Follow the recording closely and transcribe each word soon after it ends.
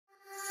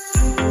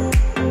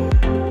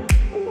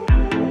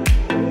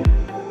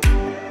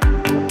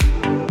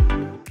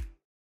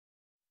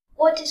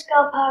what does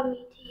girl power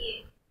mean to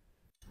you?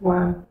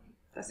 Wow,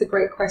 that's a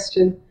great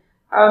question.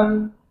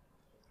 Girl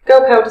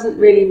power doesn't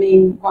really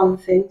mean one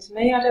thing to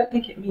me. I don't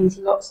think it means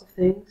lots of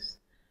things.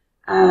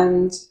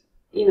 And,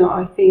 you know,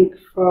 I think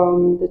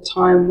from the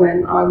time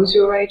when I was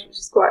your age, which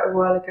is quite a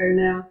while ago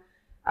now,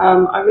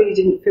 I really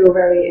didn't feel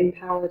very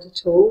empowered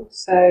at all.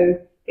 So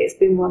it's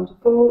been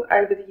wonderful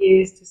over the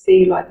years to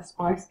see like the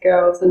Spice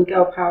Girls and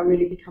girl power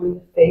really becoming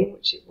a thing,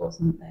 which it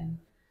wasn't then.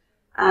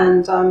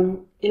 And,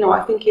 you know,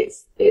 I think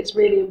it's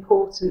really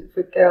important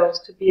for girls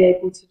to be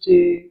able to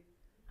do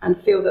and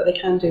feel that they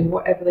can do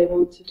whatever they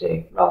want to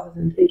do, rather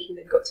than thinking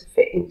they've got to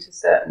fit into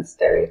certain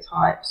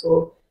stereotypes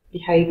or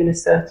behave in a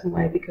certain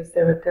way because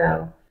they're a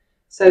girl.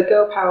 So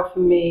girl power for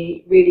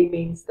me really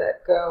means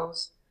that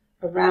girls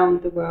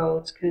around the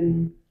world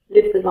can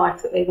live the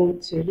life that they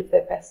want to, live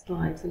their best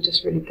lives and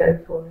just really go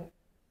for it.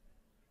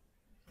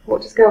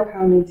 What does girl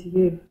power mean to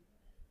you?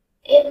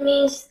 It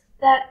means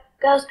that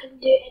girls can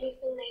do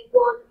anything they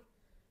want,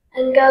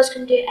 and girls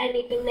can do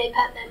anything they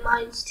put their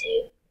minds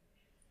to.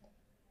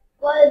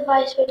 What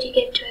advice would you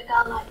give to a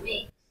girl like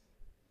me?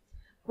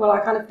 Well,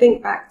 I kind of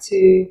think back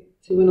to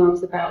when I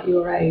was about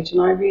your age, and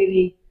I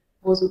really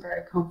wasn't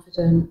very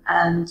confident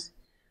and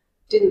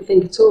didn't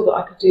think at all that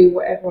I could do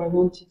whatever I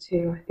wanted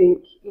to. I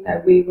think, you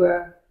know, we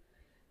were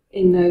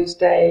in those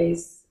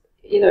days,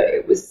 you know,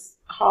 it was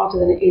harder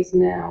than it is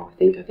now. I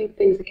think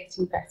things are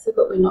getting better,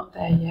 but we're not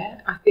there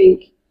yet. I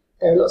think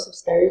there are lots of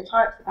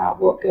stereotypes about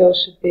what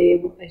girls should be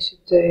and what they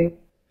should do.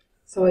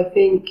 So I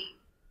think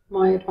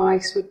my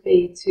advice would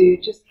be to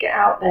just get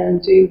out there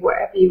and do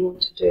whatever you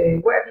want to do.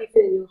 Whatever you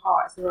feel in your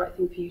heart is the right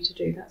thing for you to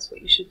do. That's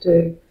what you should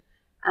do.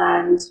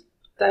 And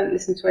don't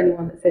listen to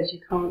anyone that says you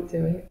can't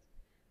do it.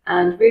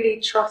 And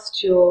really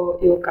trust your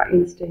gut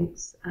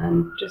instincts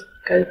and just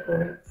go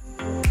for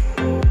it.